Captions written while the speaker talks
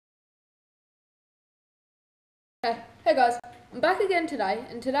Hey guys, I'm back again today,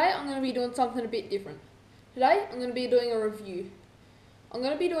 and today I'm going to be doing something a bit different. Today I'm going to be doing a review. I'm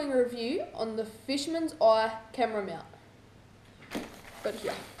going to be doing a review on the Fisherman's Eye camera mount. But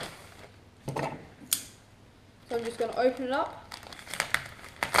here. So I'm just going to open it up.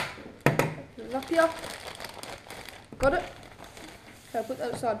 Open it up here. Got it? Okay, I'll put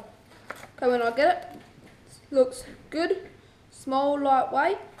that aside. Okay, when I get it, looks good. Small,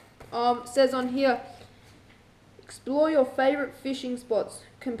 lightweight. It says on here, explore your favourite fishing spots.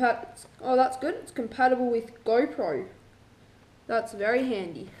 Oh, that's good. It's compatible with GoPro. That's very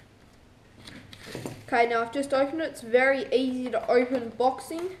handy. Okay, now I've just opened it. It's very easy to open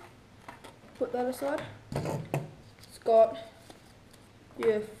boxing. Put that aside. It's got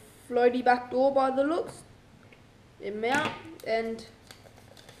your floaty back door by the looks, your mount, and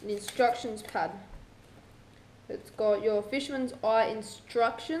an instructions pad. It's got your Fisherman's Eye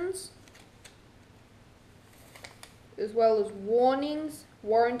instructions, as well as warnings,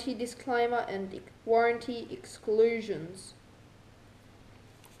 warranty disclaimer, and warranty exclusions.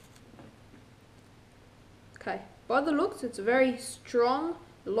 Okay, by the looks, it's a very strong,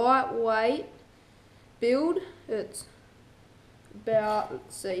 lightweight build. It's about,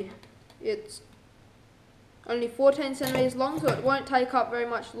 it's only 14 centimeters long, so it won't take up very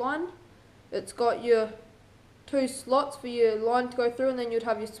much line. It's got your 2 slots for your line to go through, and then you'd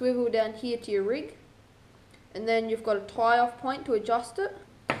have your swivel down here to your rig. And then you've got a tie-off point to adjust it.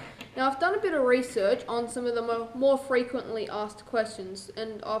 Now I've done a bit of research on some of the more frequently asked questions,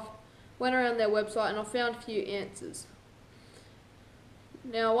 and I've went around their website and I found a few answers.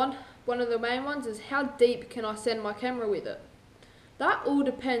 Now one of the main ones is, how deep can I send my camera with it? That all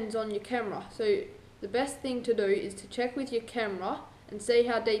depends on your camera. So the best thing to do is to check with your camera and see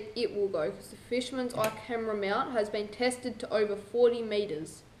how deep it will go, because the Fisherman's Eye camera mount has been tested to over 40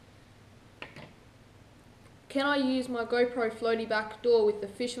 meters. Can I use my GoPro floaty back door with the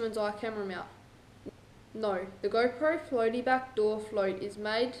Fisherman's Eye camera mount? No, the GoPro floaty back door float is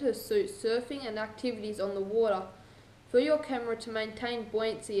made to suit surfing and activities on the water. For your camera to maintain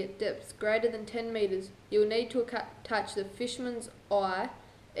buoyancy at depths greater than 10 meters, you'll need to attach the Fisherman's Eye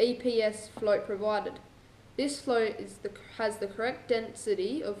EPS float provided. This float has the correct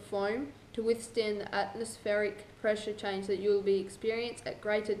density of foam to withstand the atmospheric pressure change that you will be experiencing at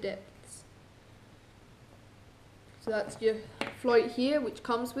greater depths. So that's your float here, which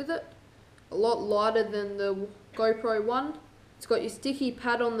comes with it. A lot lighter than the GoPro one. It's got your sticky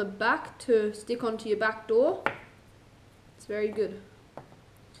pad on the back to stick onto your back door. It's very good.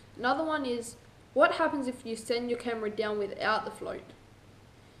 Another one is, what happens if you send your camera down without the float?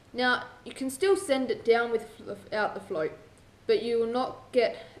 Now, you can still send it down without the float, but you will not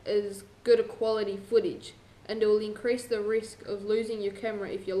get as good a quality footage, and it will increase the risk of losing your camera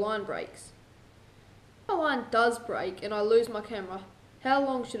if your line breaks. If my line does break and I lose my camera, how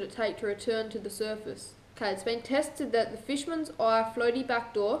long should it take to return to the surface? Okay, it's been tested that the Fisherman's Eye floaty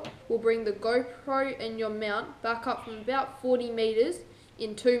back door will bring the GoPro and your mount back up from about 40 meters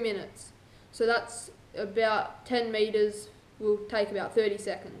in 2 minutes. So that's about 10 meters will take about 30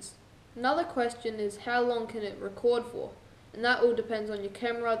 seconds. Another question is, how long can it record for? And that all depends on your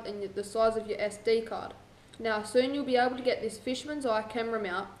camera and the size of your SD card. Now soon you'll be able to get this Fisherman's Eye camera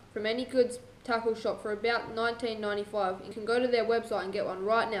mount from any goods tackle shop for about $19.95. You can go to their website and get one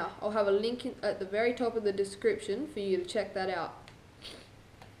right now. I'll have a link at the very top of the description for you to check that out.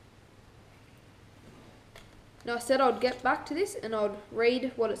 Now I said I'd get back to this and I'd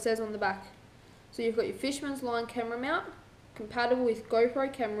read what it says on the back. So you've got your Fisherman's Line camera mount, compatible with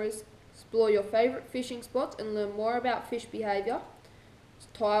GoPro cameras, explore your favourite fishing spots and learn more about fish behaviour.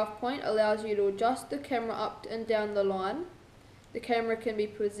 Tie-off point allows you to adjust the camera up and down the line. The camera can be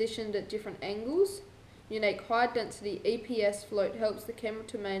positioned at different angles. Unique high-density EPS float helps the camera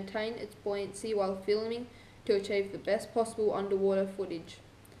to maintain its buoyancy while filming to achieve the best possible underwater footage.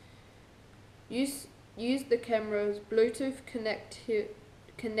 Use the camera's Bluetooth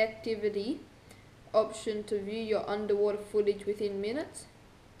connectivity option to view your underwater footage within minutes.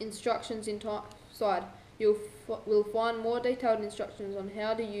 Instructions inside. You will find more detailed instructions on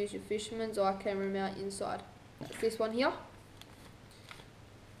how to use your Fisherman's Eye camera mount inside. That's this one here.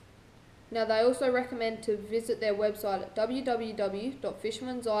 Now they also recommend to visit their website at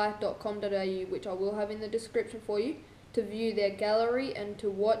www.fishermanseye.com.au, which I will have in the description for you, to view their gallery and to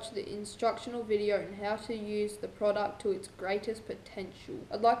watch the instructional video on how to use the product to its greatest potential.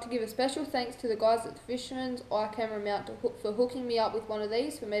 I'd like to give a special thanks to the guys at the Fisherman's Eye camera mount for hooking me up with one of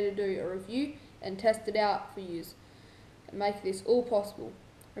these for me to do a review and test it out for you and make this all possible.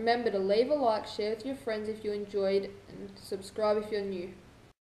 Remember to leave a like, share with your friends if you enjoyed, and subscribe if you're new.